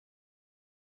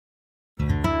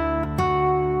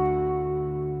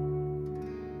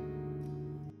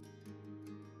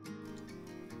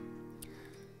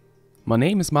My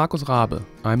name is Markus Raabe.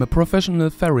 I'm a professional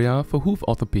farrier for hoof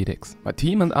orthopedics. My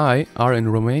team and I are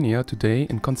in Romania today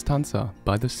in Constanța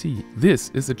by the sea. This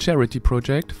is a charity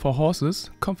project for horses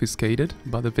confiscated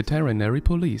by the veterinary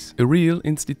police, a real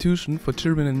institution for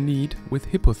children in need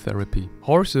with hippotherapy.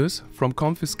 Horses from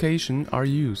confiscation are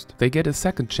used. They get a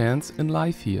second chance in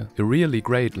life here, a really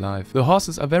great life. The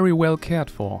horses are very well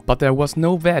cared for, but there was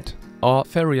no vet or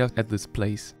farrier at this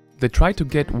place. They tried to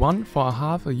get one for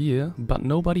half a year, but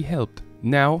nobody helped.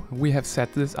 Now we have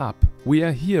set this up. We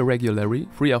are here regularly,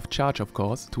 free of charge of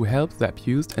course, to help the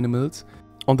abused animals.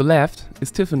 On the left is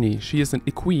Tiffany. She is an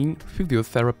equine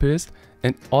physiotherapist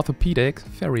and orthopedic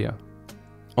farrier.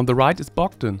 On the right is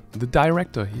Bogdan, the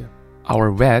director here. Our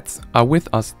vets are with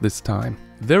us this time.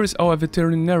 There is our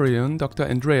veterinarian, Dr.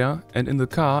 Andrea, and in the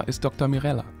car is Dr.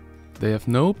 Mirella. They have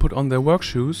now put on their work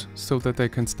shoes so that they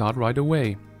can start right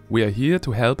away. We are here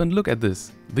to help and look at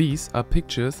this. These are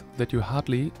pictures that you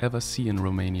hardly ever see in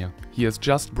Romania. He has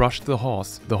just brushed the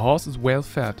horse. The horse is well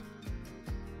fed.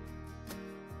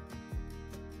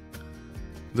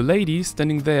 The lady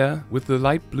standing there with the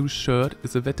light blue shirt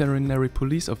is a veterinary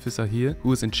police officer here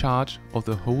who is in charge of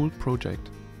the whole project.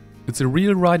 It's a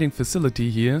real riding facility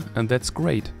here, and that's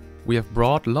great. We have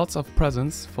brought lots of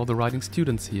presents for the riding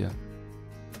students here.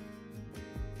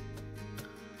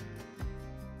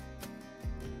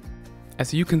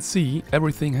 As you can see,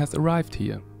 everything has arrived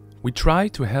here. We try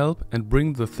to help and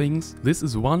bring the things. This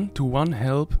is one-to-one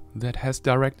help that has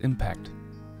direct impact.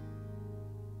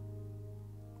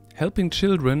 Helping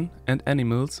children and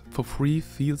animals for free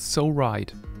feels so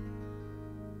right.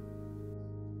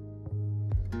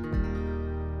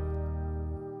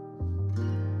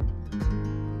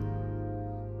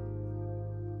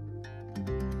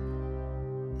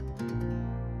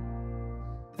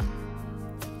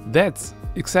 That's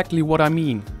exactly what I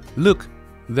mean. Look,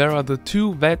 there are the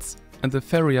two vets and the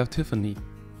farrier Tiffany.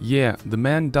 Yeah, the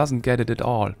man doesn't get it at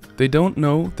all. They don't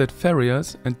know that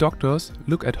farriers and doctors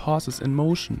look at horses in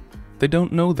motion. They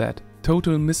don't know that.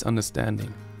 Total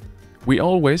misunderstanding. We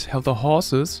always have the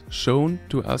horses shown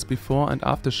to us before and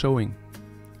after showing.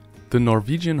 The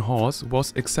Norwegian horse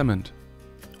was examined.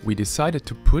 We decided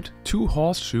to put 2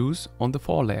 horseshoes on the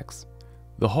forelegs.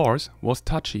 The horse was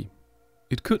touchy.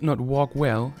 It could not walk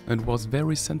well and was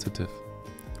very sensitive.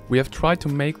 We have tried to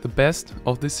make the best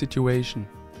of this situation.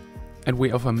 And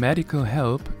we offer medical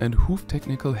help and hoof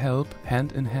technical help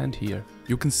hand in hand here.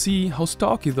 You can see how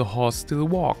stalky the horse still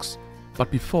walks,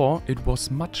 but before it was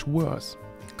much worse.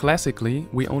 Classically,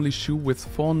 we only shoe with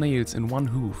 4 nails in one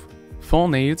hoof. 4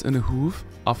 nails in a hoof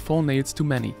are 4 nails too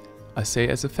many, I say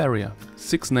as a farrier.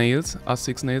 6 nails are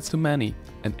 6 nails too many,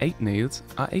 and 8 nails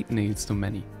are 8 nails too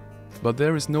many. But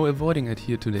there is no avoiding it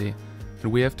here today,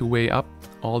 and we have to weigh up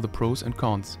all the pros and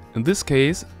cons. In this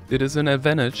case, it is an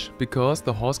advantage because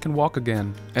the horse can walk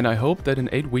again, and I hope that in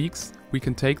 8 weeks we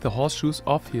can take the horseshoes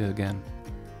off here again.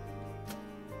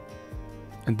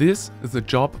 And this is the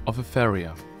job of a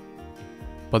farrier.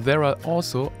 But there are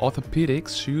also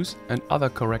orthopedics shoes and other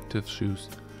corrective shoes.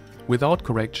 Without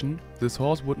correction, this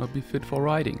horse would not be fit for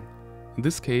riding. In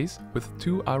this case, with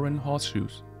 2 iron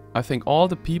horseshoes. I thank all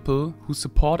the people who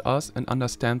support us and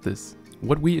understand this,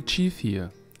 what we achieve here,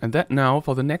 and that now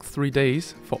for the next 3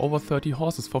 days for over 30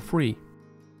 horses for free.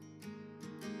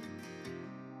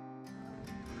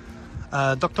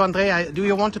 Dr. Andrea, do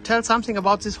you want to tell something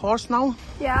about this horse now?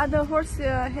 Yeah, the horse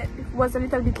was a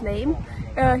little bit lame.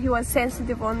 He was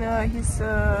sensitive on his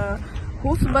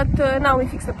hoof, but now we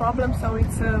fixed the problem, so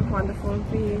it's wonderful.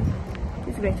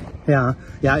 It's great. Ja,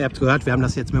 ihr habt gehört, wir haben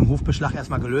das jetzt mit dem Hufbeschlag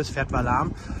erstmal gelöst, Pferd war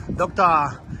lahm.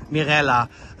 Dr. Mirella,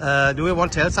 do you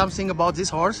want to tell something about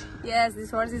this horse? Yes,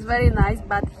 this horse is very nice,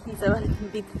 but he's a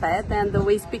bit fat, and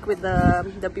we speak with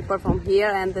the people from here,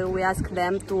 and we ask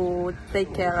them to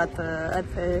take care at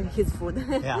his food.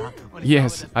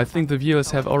 Yes, I think the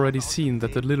viewers have already seen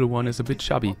that the little one is a bit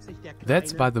chubby.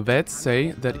 That's why the vets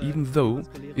say that even though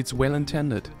it's well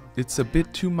intended, it's a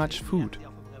bit too much food.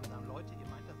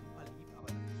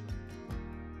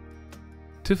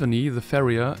 Tiffany, the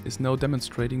farrier, is now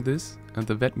demonstrating this, and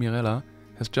the vet Mirella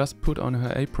has just put on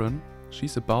her apron.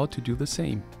 She's about to do the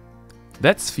same.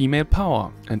 That's female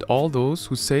power, and all those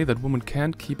who say that women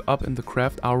can't keep up in the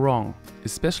craft are wrong.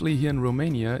 Especially here in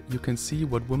Romania, you can see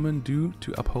what women do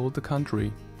to uphold the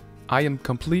country. I am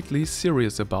completely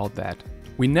serious about that.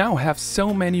 We now have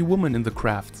so many women in the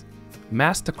crafts.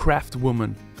 Master craft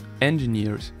women,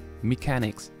 engineers,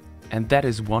 mechanics, and that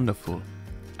is wonderful.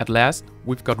 At last,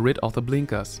 we've got rid of the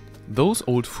blinkers. Those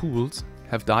old fools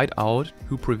have died out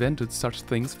who prevented such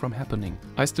things from happening.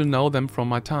 I still know them from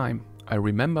my time. I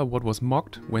remember what was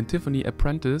mocked when Tiffany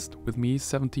apprenticed with me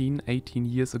 17, 18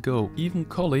 years ago. Even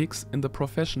colleagues in the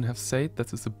profession have said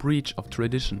that is a breach of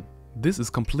tradition. This is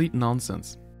complete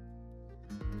nonsense.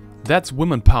 That's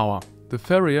women power. The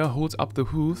farrier holds up the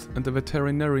hoof and the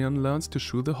veterinarian learns to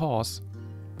shoe the horse.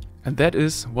 And that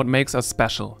is what makes us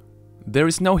special. There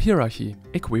is no hierarchy.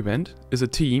 Equiwent is a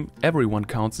team, everyone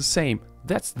counts the same.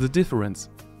 That's the difference.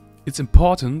 It's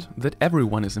important that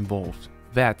everyone is involved.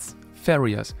 Vets,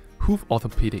 farriers, hoof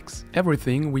orthopedics.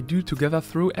 Everything we do together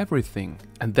through everything.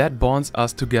 And that bonds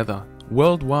us together,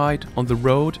 worldwide, on the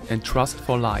road, and trust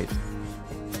for life.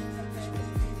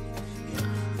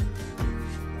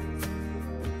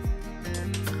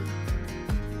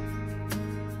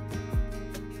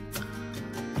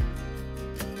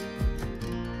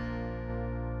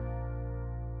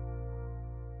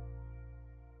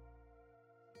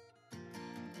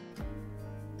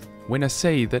 When I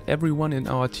say that everyone in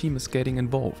our team is getting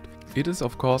involved, it is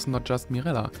of course not just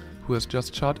Mirella, who has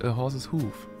just shot a horse's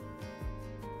hoof.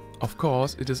 Of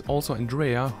course, it is also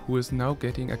Andrea, who is now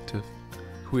getting active,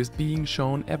 who is being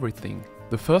shown everything.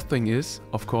 The first thing is,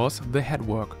 of course, the head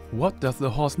work. What does the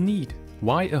horse need?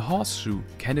 Why a horseshoe?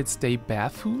 Can it stay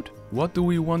barefoot? What do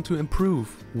we want to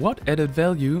improve? What added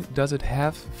value does it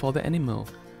have for the animal?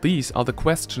 These are the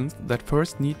questions that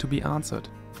first need to be answered.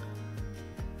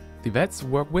 The vets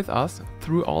work with us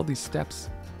through all these steps.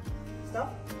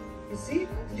 Stop. You see?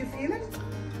 Did you feel it?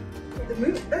 The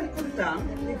move, then put it down.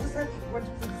 You just have what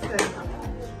to put it down.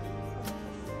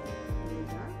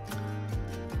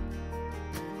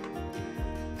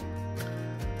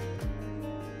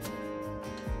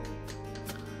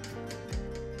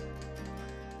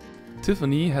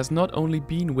 Tiffany has not only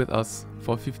been with us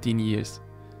for 15 years,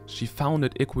 she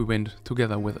founded Equiwent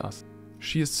together with us.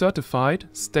 She is certified,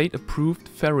 state-approved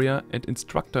farrier and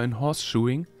instructor in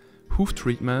horseshoeing, hoof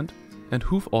treatment and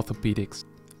hoof orthopedics.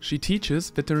 She teaches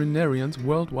veterinarians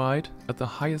worldwide at the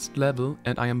highest level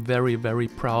and I am very, very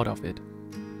proud of it.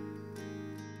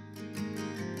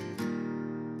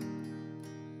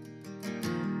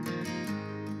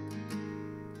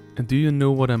 And do you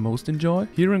know what I most enjoy?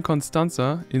 Here in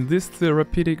Constanza, in this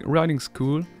therapeutic riding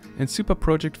school and super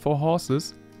project for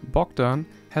horses, Bogdan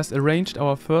has arranged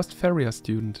our first farrier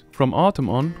student. From autumn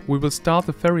on, we will start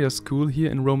the farrier school here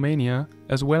in Romania,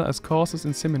 as well as courses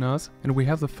and seminars, and we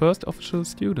have the first official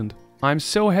student. I'm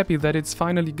so happy that it's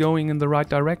finally going in the right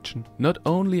direction. Not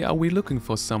only are we looking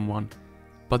for someone,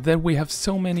 but that we have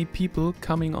so many people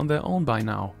coming on their own by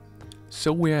now.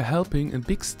 So we are helping in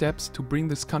big steps to bring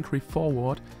this country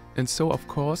forward, and so of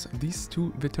course these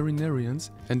two veterinarians,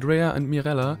 Andrea and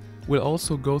Mirella, will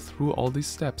also go through all these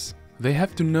steps. They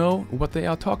have to know what they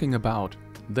are talking about.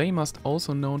 They must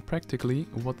also know practically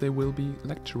what they will be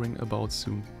lecturing about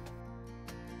soon.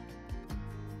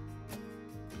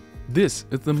 This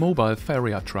is the mobile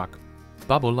farrier truck.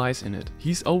 Babbo lies in it.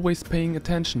 He's always paying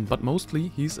attention, but mostly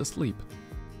he's asleep.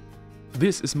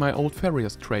 This is my old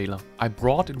farrier's trailer. I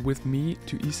brought it with me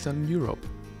to Eastern Europe.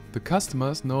 The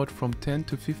customers know it from 10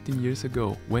 to 15 years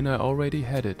ago, when I already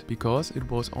had it, because it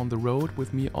was on the road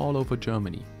with me all over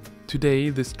Germany. Today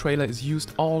this trailer is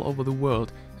used all over the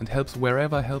world and helps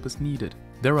wherever help is needed.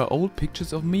 There are old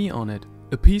pictures of me on it.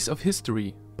 A piece of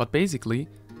history, but basically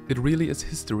it really is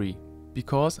history.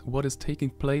 Because what is taking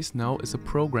place now is a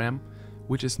program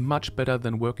which is much better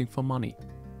than working for money.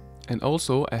 And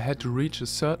also I had to reach a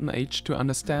certain age to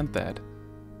understand that.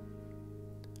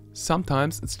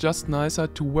 Sometimes it's just nicer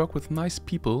to work with nice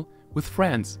people, with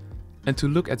friends, and to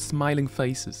look at smiling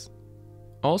faces.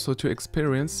 Also to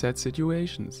experience sad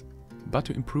situations, but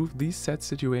to improve these sad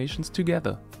situations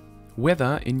together.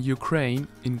 Whether in Ukraine,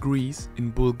 in Greece, in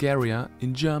Bulgaria,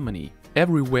 in Germany,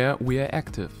 everywhere we are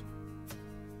active.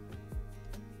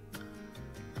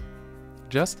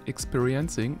 Just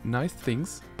experiencing nice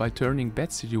things by turning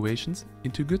bad situations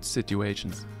into good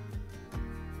situations.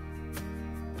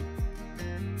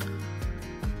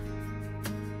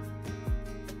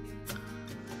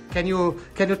 Can you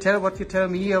tell what you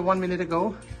told me 1 minute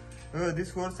ago?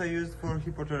 This horse I used for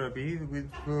hippotherapy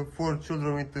for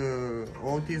children with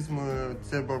autism,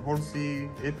 cerebral palsy,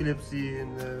 epilepsy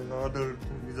and other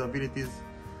disabilities.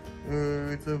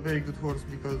 It's a very good horse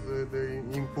because the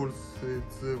impulse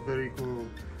it's very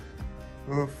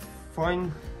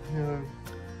fine.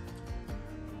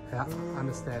 Yeah,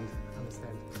 understand.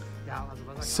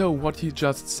 So what he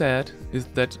just said is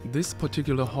that this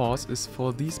particular horse is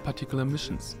for these particular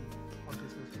missions.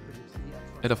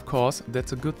 And of course,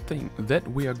 that's a good thing, that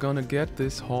we are gonna get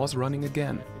this horse running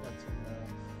again.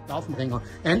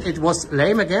 And it was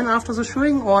lame again after the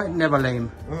shoeing or never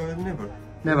lame? Never.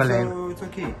 Never lame. So it's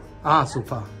okay. Ah,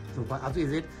 super.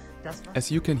 Also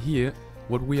As you can hear,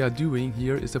 what we are doing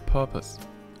here is a purpose.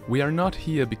 We are not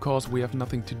here because we have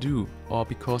nothing to do or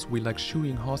because we like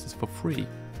shoeing horses for free.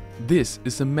 This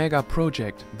is a mega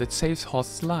project that saves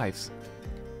horses' lives.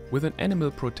 With an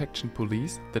animal protection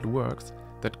police that works,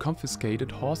 that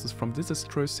confiscated horses from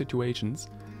disastrous situations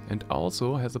and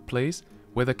also has a place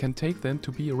where they can take them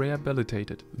to be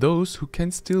rehabilitated. Those who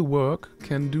can still work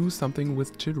can do something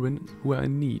with children who are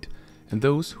in need, and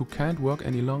those who can't work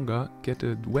any longer get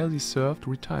a well-deserved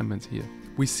retirement here.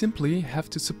 We simply have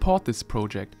to support this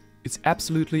project. It's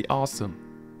absolutely awesome.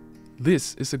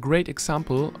 This is a great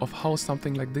example of how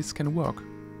something like this can work.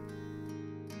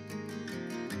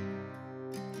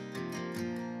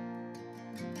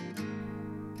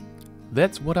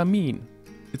 That's what I mean.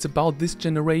 It's about this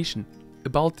generation,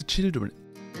 about the children.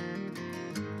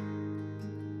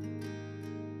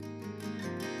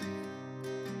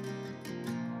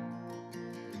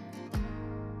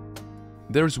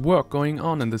 There's work going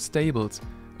on in the stables.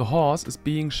 A horse is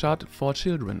being shot for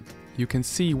children. You can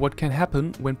see what can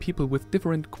happen when people with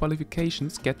different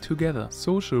qualifications get together.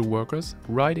 Social workers,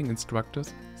 riding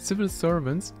instructors, civil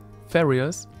servants,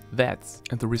 farriers, vets.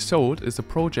 And the result is a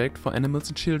project for animals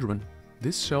and children.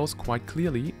 This shows quite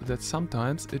clearly that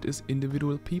sometimes it is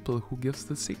individual people who gives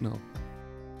the signal.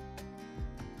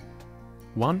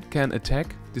 One can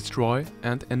attack, destroy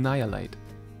and annihilate.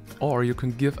 Or you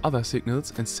can give other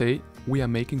signals and say, we are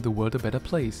making the world a better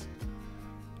place.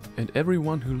 And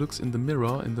everyone who looks in the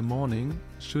mirror in the morning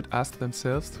should ask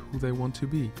themselves who they want to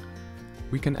be.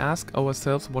 We can ask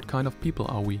ourselves, what kind of people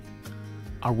are we?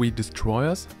 Are we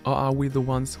destroyers or are we the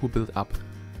ones who build up?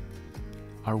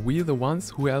 Are we the ones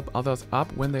who help others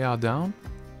up when they are down?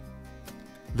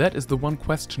 That is the one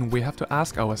question we have to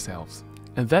ask ourselves.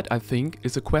 And that, I think,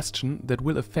 is a question that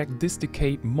will affect this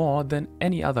decade more than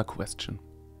any other question.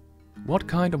 What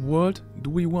kind of world do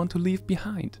we want to leave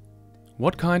behind?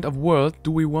 What kind of world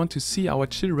do we want to see our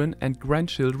children and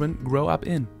grandchildren grow up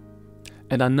in?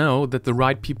 And I know that the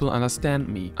right people understand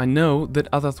me. I know that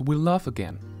others will love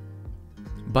again.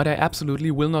 But I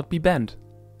absolutely will not be banned.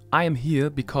 I am here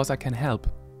because I can help.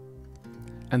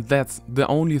 And that's the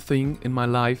only thing in my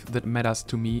life that matters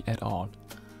to me at all.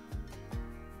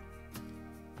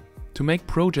 To make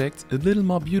projects a little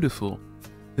more beautiful,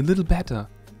 a little better,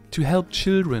 to help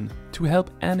children, to help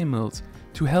animals,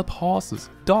 to help horses,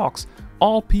 dogs,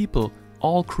 all people,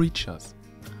 all creatures.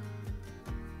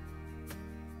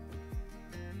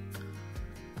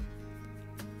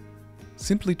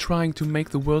 Simply trying to make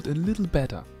the world a little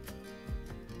better.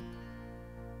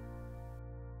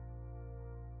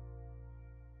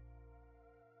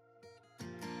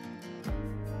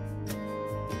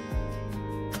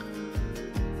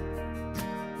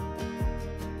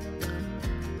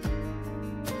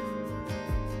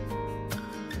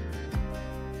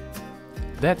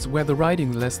 That's where the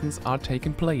riding lessons are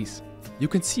taking place. You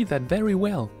can see that very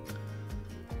well.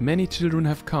 Many children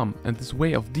have come, and this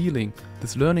way of dealing,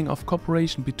 this learning of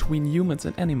cooperation between humans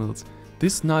and animals,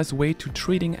 this nice way to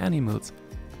treating animals,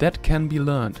 that can be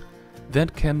learned,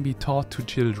 that can be taught to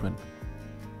children.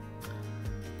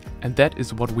 And that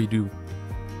is what we do.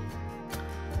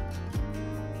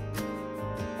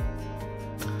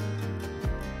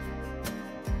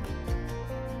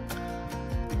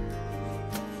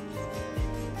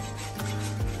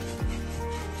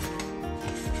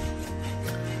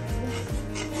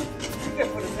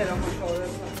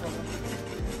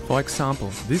 For example,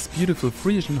 this beautiful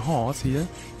Frisian horse here,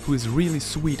 who is really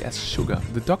sweet as sugar.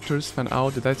 The doctors found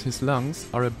out that his lungs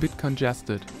are a bit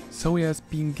congested, so he has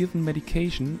been given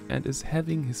medication and is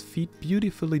having his feet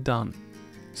beautifully done.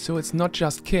 So it's not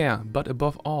just care, but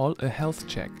above all a health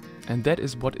check. And that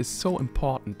is what is so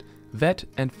important, vet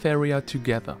and farrier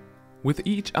together. With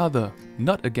each other,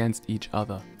 not against each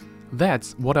other.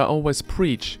 That's what I always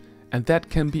preach, and that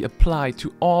can be applied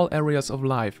to all areas of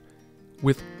life.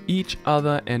 With each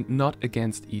other and not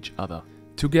against each other.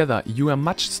 Together you are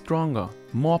much stronger,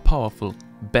 more powerful,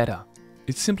 better.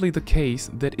 It's simply the case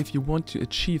that if you want to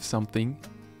achieve something,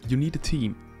 you need a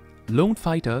team. Lone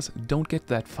fighters don't get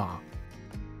that far.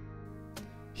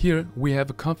 Here we have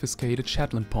a confiscated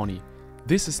Shetland pony.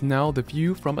 This is now the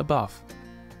view from above.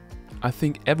 I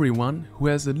think everyone who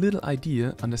has a little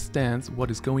idea understands what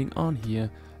is going on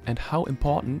here and how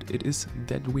important it is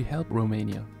that we help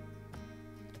Romania.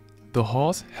 The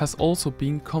horse has also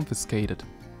been confiscated.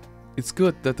 It's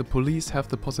good that the police have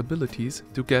the possibilities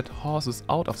to get horses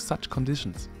out of such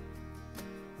conditions.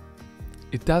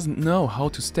 It doesn't know how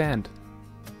to stand.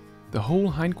 The whole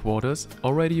hindquarters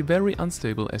already very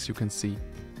unstable, as you can see.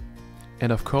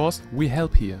 And of course we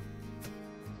help here.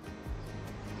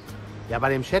 Ja, bei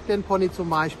dem Shetland Pony zum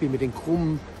Beispiel mit den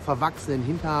krummen, verwachsenen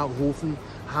Hinterhufen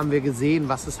haben wir gesehen,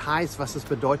 was es heißt, was es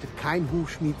bedeutet, keinen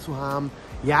Hufschmied zu haben,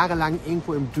 jahrelang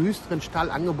irgendwo im düsteren Stall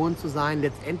angebunden zu sein.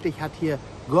 Letztendlich hat hier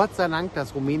Gott sei Dank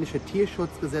das rumänische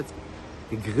Tierschutzgesetz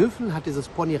gegriffen, hat dieses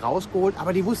Pony rausgeholt,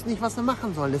 aber die wussten nicht, was sie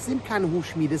machen sollen. Es sind keine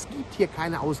Hufschmiede, es gibt hier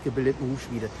keine ausgebildeten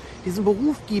Hufschmiede. Diesen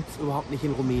Beruf gibt es überhaupt nicht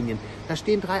in Rumänien. Da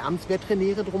stehen 3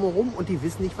 Amtswehrtrainiere drumherum und die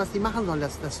wissen nicht, was sie machen sollen.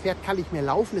 Das Pferd kann nicht mehr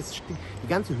laufen, die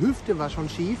ganze Hüfte war schon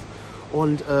schief.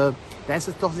 Und da ist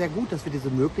es doch sehr gut, dass wir diese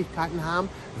Möglichkeiten haben,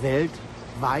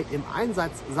 weltweit im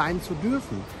Einsatz sein zu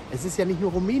dürfen. Es ist ja nicht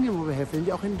nur Rumänien, wo wir helfen, wir sind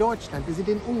ja auch in Deutschland, wir sind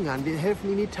in Ungarn, wir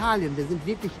helfen in Italien, wir sind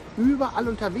wirklich überall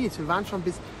unterwegs. Wir waren schon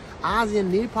bis Asien,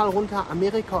 Nepal runter,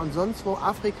 Amerika und sonst wo,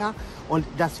 Afrika. Und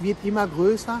das wird immer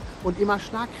größer und immer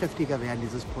schlagkräftiger werden,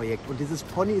 dieses Projekt. Und dieses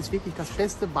Pony ist wirklich das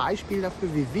beste Beispiel dafür,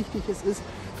 wie wichtig es ist,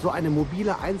 so eine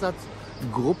mobile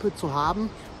Einsatzgruppe zu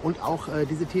haben und auch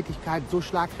diese Tätigkeit so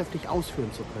schlagkräftig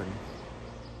ausführen zu können.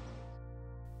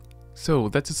 So,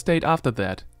 that's a state after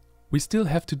that. We still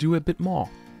have to do a bit more.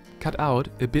 Cut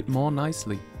out a bit more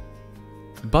nicely.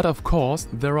 But of course,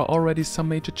 there are already some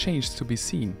major changes to be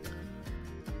seen.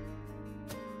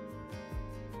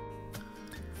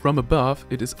 From above,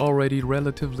 it is already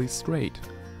relatively straight.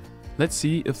 Let's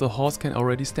see if the horse can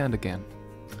already stand again.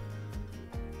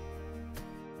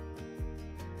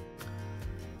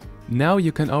 Now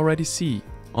you can already see,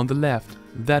 on the left,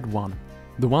 that one.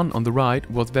 The one on the right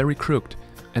was very crooked,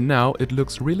 and now it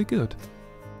looks really good.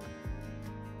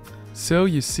 So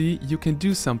you see, you can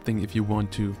do something if you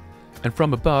want to, and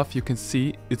from above you can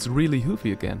see it's really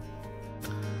hoofy again.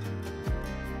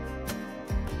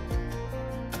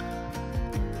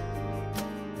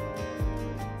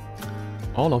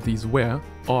 All of these were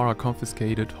or are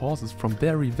confiscated horses from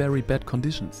very bad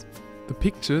conditions. The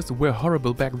pictures were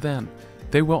horrible back then.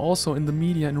 They were also in the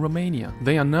media in Romania.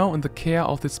 They are now in the care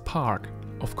of this park.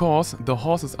 Of course, the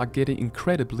horses are getting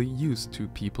incredibly used to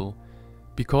people,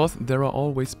 because there are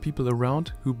always people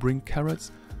around who bring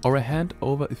carrots or a hand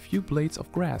over a few blades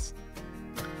of grass.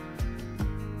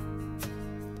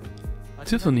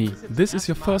 Tiffany, this is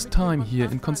your first time here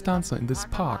in Constanza in this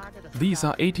park. These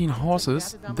are 18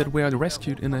 horses that were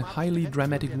rescued in a highly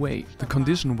dramatic way. The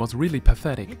condition was really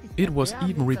pathetic. It was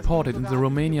even reported in the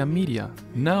Romania media.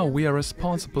 Now we are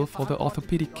responsible for the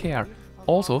orthopedic care,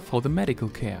 also for the medical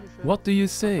care. What do you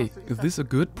say? Is this a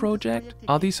good project?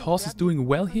 Are these horses doing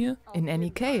well here? In any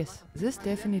case, this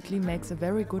definitely makes a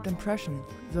very good impression.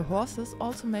 The horses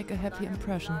also make a happy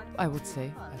impression, I would say,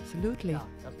 absolutely.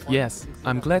 Yes,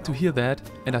 I'm glad to hear that,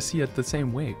 and I see it the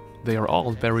same way. They are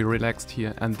all very relaxed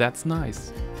here, and that's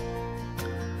nice.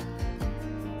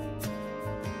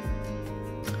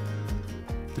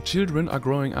 The children are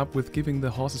growing up with giving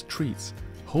the horses treats,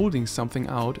 holding something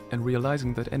out and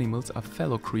realizing that animals are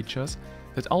fellow creatures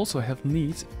that also have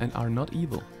needs and are not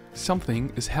evil.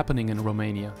 Something is happening in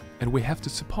Romania, and we have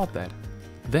to support that.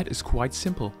 That is quite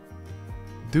simple.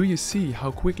 Do you see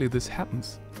how quickly this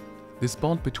happens? This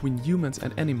bond between humans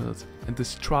and animals and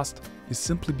this trust is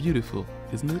simply beautiful,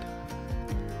 isn't it?